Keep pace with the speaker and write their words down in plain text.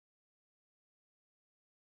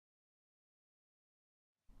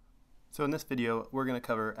So in this video, we're going to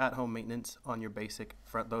cover at-home maintenance on your basic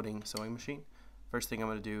front-loading sewing machine. First thing I'm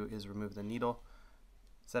going to do is remove the needle,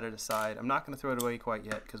 set it aside. I'm not going to throw it away quite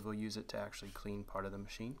yet because we'll use it to actually clean part of the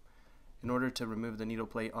machine. In order to remove the needle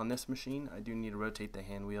plate on this machine, I do need to rotate the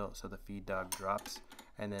hand wheel so the feed dog drops,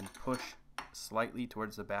 and then push slightly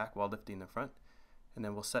towards the back while lifting the front. And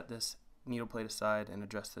then we'll set this needle plate aside and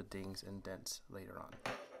address the dings and dents later on.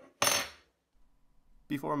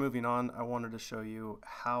 Before moving on, I wanted to show you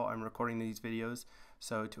how I'm recording these videos.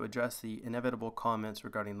 So to address the inevitable comments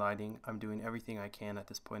regarding lighting, I'm doing everything I can at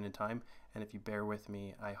this point in time, and if you bear with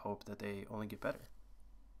me, I hope that they only get better.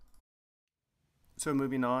 So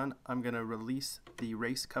moving on, I'm going to release the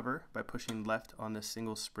race cover by pushing left on this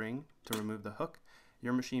single spring to remove the hook.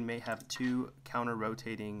 Your machine may have two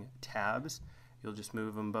counter-rotating tabs. You'll just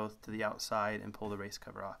move them both to the outside and pull the race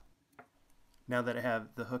cover off. Now that I have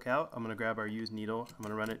the hook out, I'm going to grab our used needle. I'm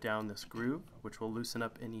going to run it down this groove, which will loosen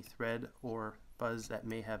up any thread or fuzz that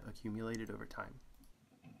may have accumulated over time.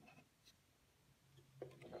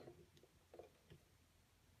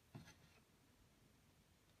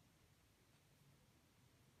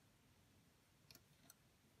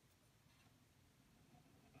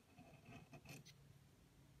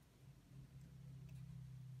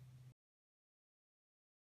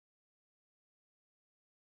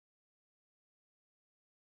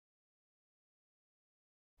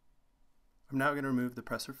 I'm now going to remove the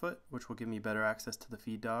presser foot, which will give me better access to the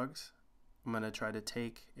feed dogs. I'm going to try to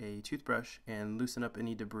take a toothbrush and loosen up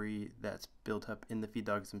any debris that's built up in the feed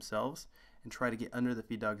dogs themselves and try to get under the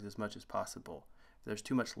feed dogs as much as possible. If there's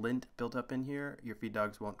too much lint built up in here, your feed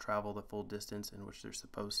dogs won't travel the full distance in which they're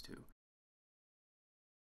supposed to.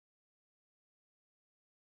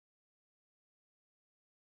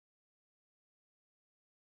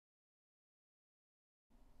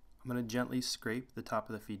 I'm going to gently scrape the top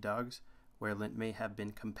of the feed dogs where lint may have been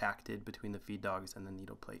compacted between the feed dogs and the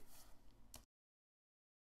needle plate.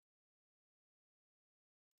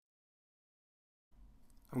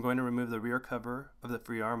 I'm going to remove the rear cover of the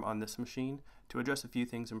free arm on this machine to address a few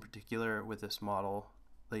things in particular with this model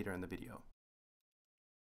later in the video.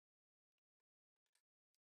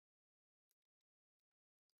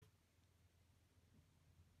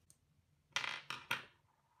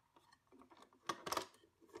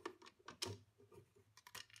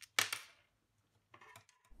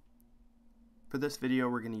 For this video,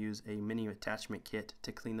 we're going to use a mini attachment kit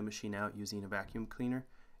to clean the machine out using a vacuum cleaner.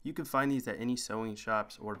 You can find these at any sewing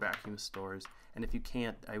shops or vacuum stores, and if you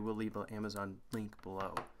can't, I will leave an Amazon link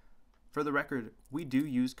below. For the record, we do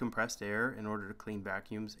use compressed air in order to clean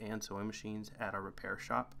vacuums and sewing machines at our repair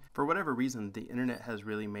shop. For whatever reason, the internet has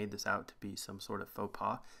really made this out to be some sort of faux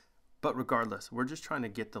pas, but regardless, we're just trying to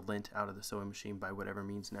get the lint out of the sewing machine by whatever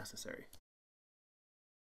means necessary.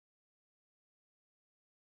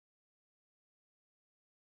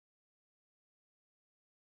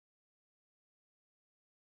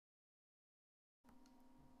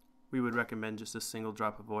 We would recommend just a single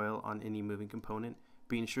drop of oil on any moving component,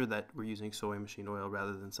 being sure that we're using sewing machine oil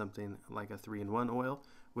rather than something like a 3-in-1 oil,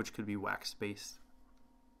 which could be wax-based.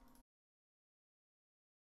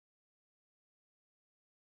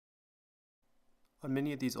 On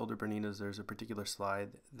many of these older Berninas, there's a particular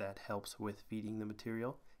slide that helps with feeding the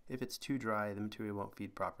material. If it's too dry, the material won't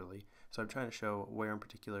feed properly, so I'm trying to show where in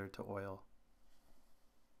particular to oil.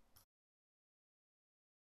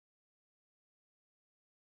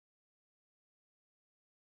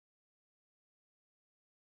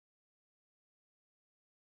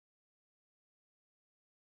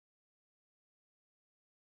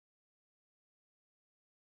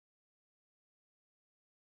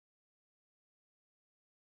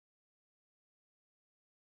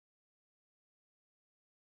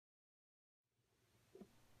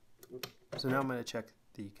 So now I'm going to check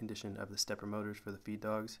the condition of the stepper motors for the feed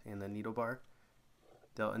dogs and the needle bar.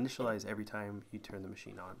 They'll initialize every time you turn the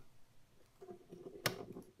machine on.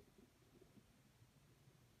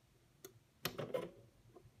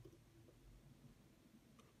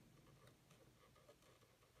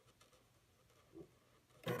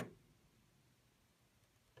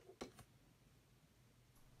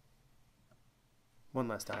 One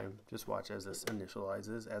last time, just watch as this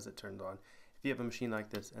initializes as it turns on. If you have a machine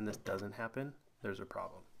like this and this doesn't happen, there's a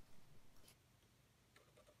problem.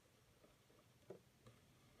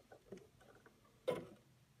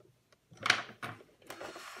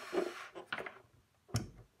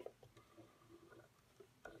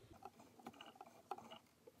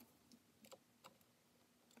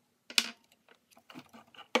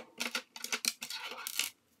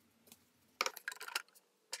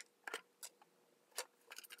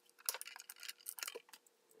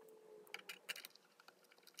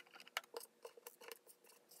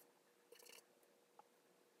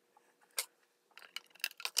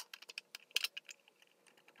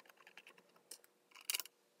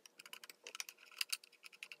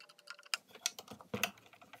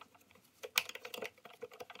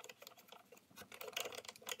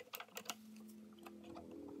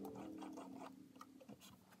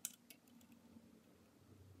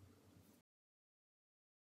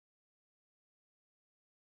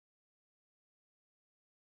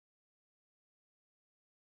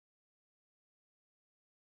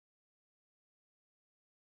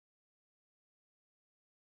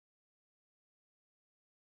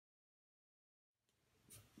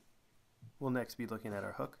 We'll next be looking at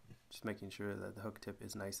our hook, just making sure that the hook tip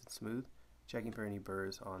is nice and smooth, checking for any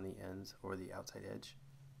burrs on the ends or the outside edge.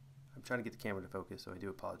 I'm trying to get the camera to focus, so I do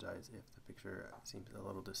apologize if the picture seems a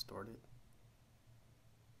little distorted.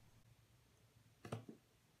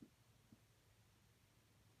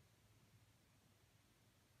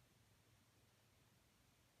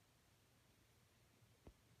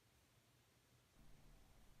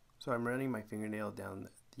 So I'm running my fingernail down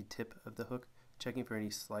the tip of the hook, checking for any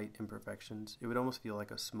slight imperfections. It would almost feel like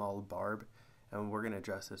a small barb, and we're going to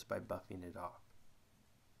address this by buffing it off.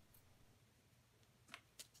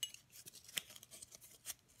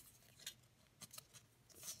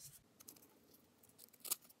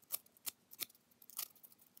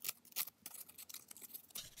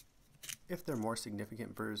 If they're more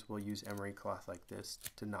significant burrs, we'll use emery cloth like this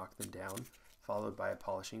to knock them down, followed by a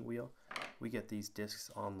polishing wheel. We get these discs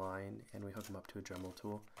online and we hook them up to a Dremel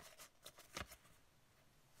tool.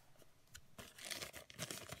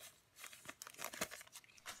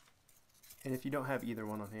 And if you don't have either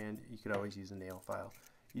one on hand, you could always use a nail file.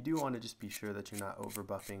 You do want to just be sure that you're not over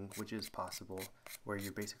buffing, which is possible, where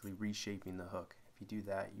you're basically reshaping the hook. If you do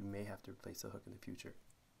that, you may have to replace the hook in the future.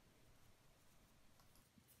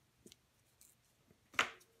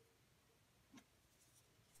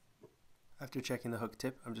 After checking the hook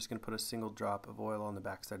tip, I'm just going to put a single drop of oil on the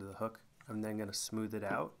back side of the hook. I'm then going to smooth it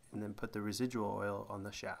out and then put the residual oil on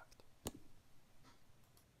the shaft.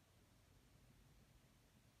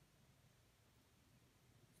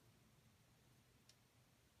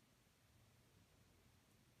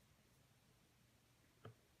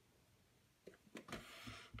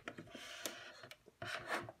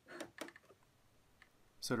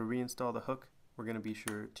 So to reinstall the hook, we're going to be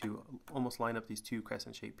sure to almost line up these two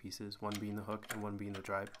crescent-shaped pieces, one being the hook and one being the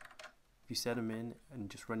drive. If you set them in and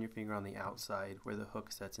just run your finger on the outside where the hook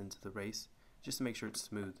sets into the race, just to make sure it's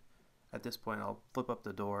smooth. At this point, I'll flip up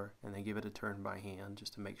the door and then give it a turn by hand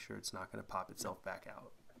just to make sure it's not going to pop itself back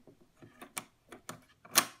out.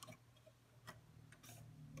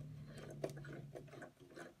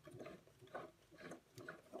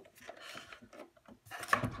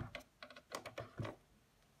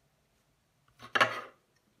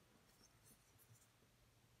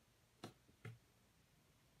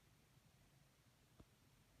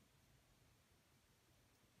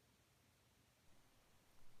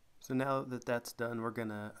 So now that that's done, we're going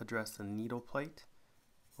to address the needle plate.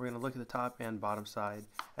 We're going to look at the top and bottom side.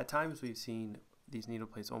 At times we've seen these needle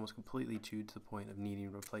plates almost completely chewed to the point of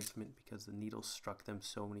needing replacement because the needles struck them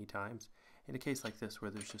so many times. In a case like this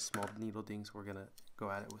where there's just small needle dings, we're going to go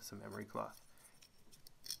at it with some emery cloth.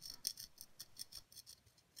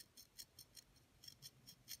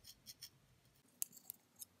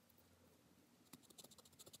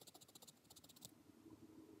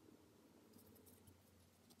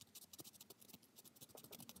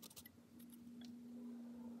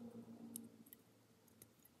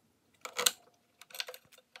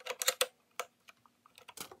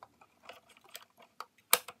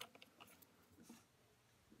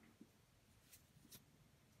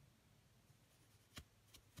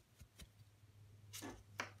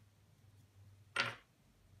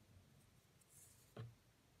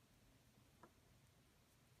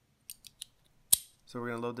 So we're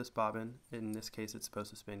going to load this bobbin. In this case, it's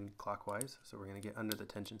supposed to spin clockwise. So we're going to get under the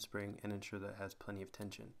tension spring and ensure that it has plenty of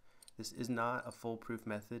tension. This is not a foolproof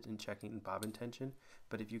method in checking bobbin tension,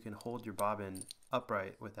 but if you can hold your bobbin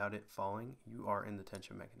upright without it falling, you are in the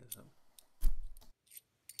tension mechanism.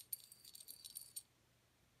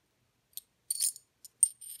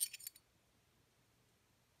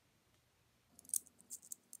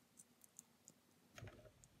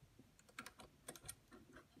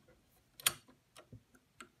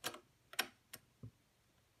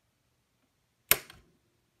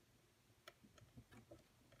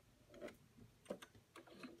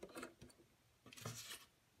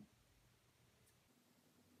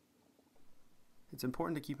 It's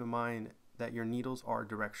important to keep in mind that your needles are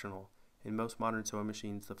directional. In most modern sewing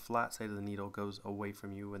machines, the flat side of the needle goes away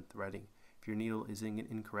from you when threading. If your needle is in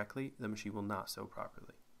incorrectly, the machine will not sew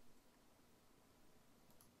properly.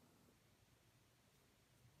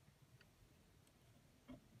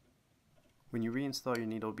 When you reinstall your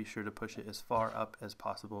needle, be sure to push it as far up as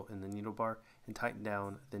possible in the needle bar and tighten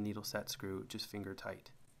down the needle set screw just finger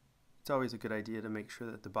tight. It's always a good idea to make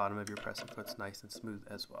sure that the bottom of your crescent foot's nice and smooth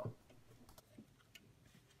as well.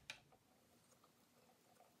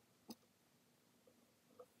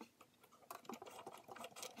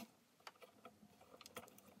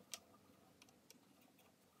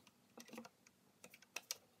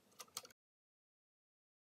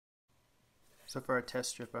 So for our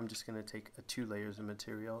test strip, I'm just going to take 2 layers of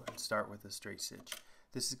material and start with a straight stitch.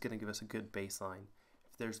 This is going to give us a good baseline.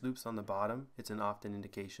 If there's loops on the bottom, it's an often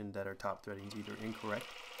indication that our top threading is either incorrect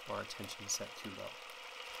or our tension is set too low.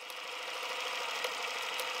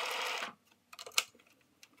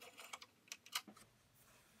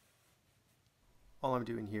 All I'm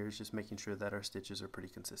doing here is just making sure that our stitches are pretty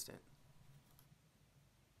consistent.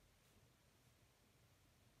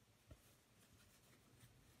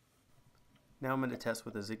 Now I'm going to test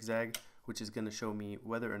with a zigzag, which is going to show me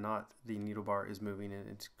whether or not the needle bar is moving in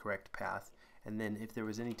its correct path, and then if there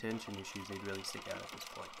was any tension issues, they'd really stick out at this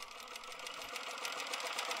point.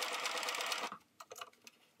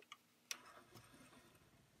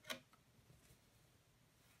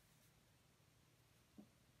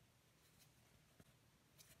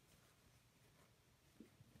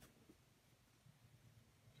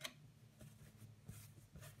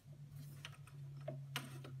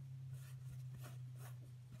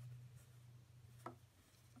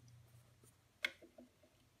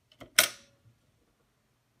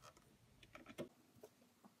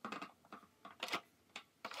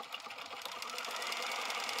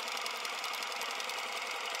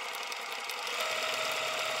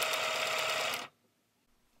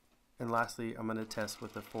 And lastly, I'm going to test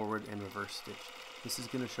with a forward and reverse stitch. This is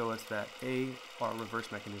going to show us that A, our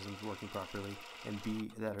reverse mechanism is working properly, and B,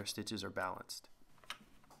 that our stitches are balanced.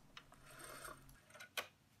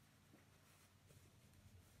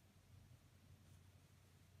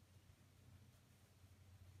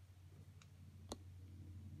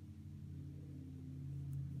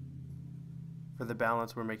 For the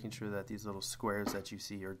balance, we're making sure that these little squares that you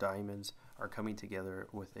see, or diamonds, are coming together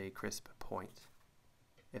with a crisp point.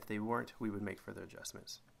 If they weren't, we would make further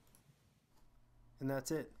adjustments. And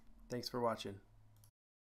that's it. Thanks for watching.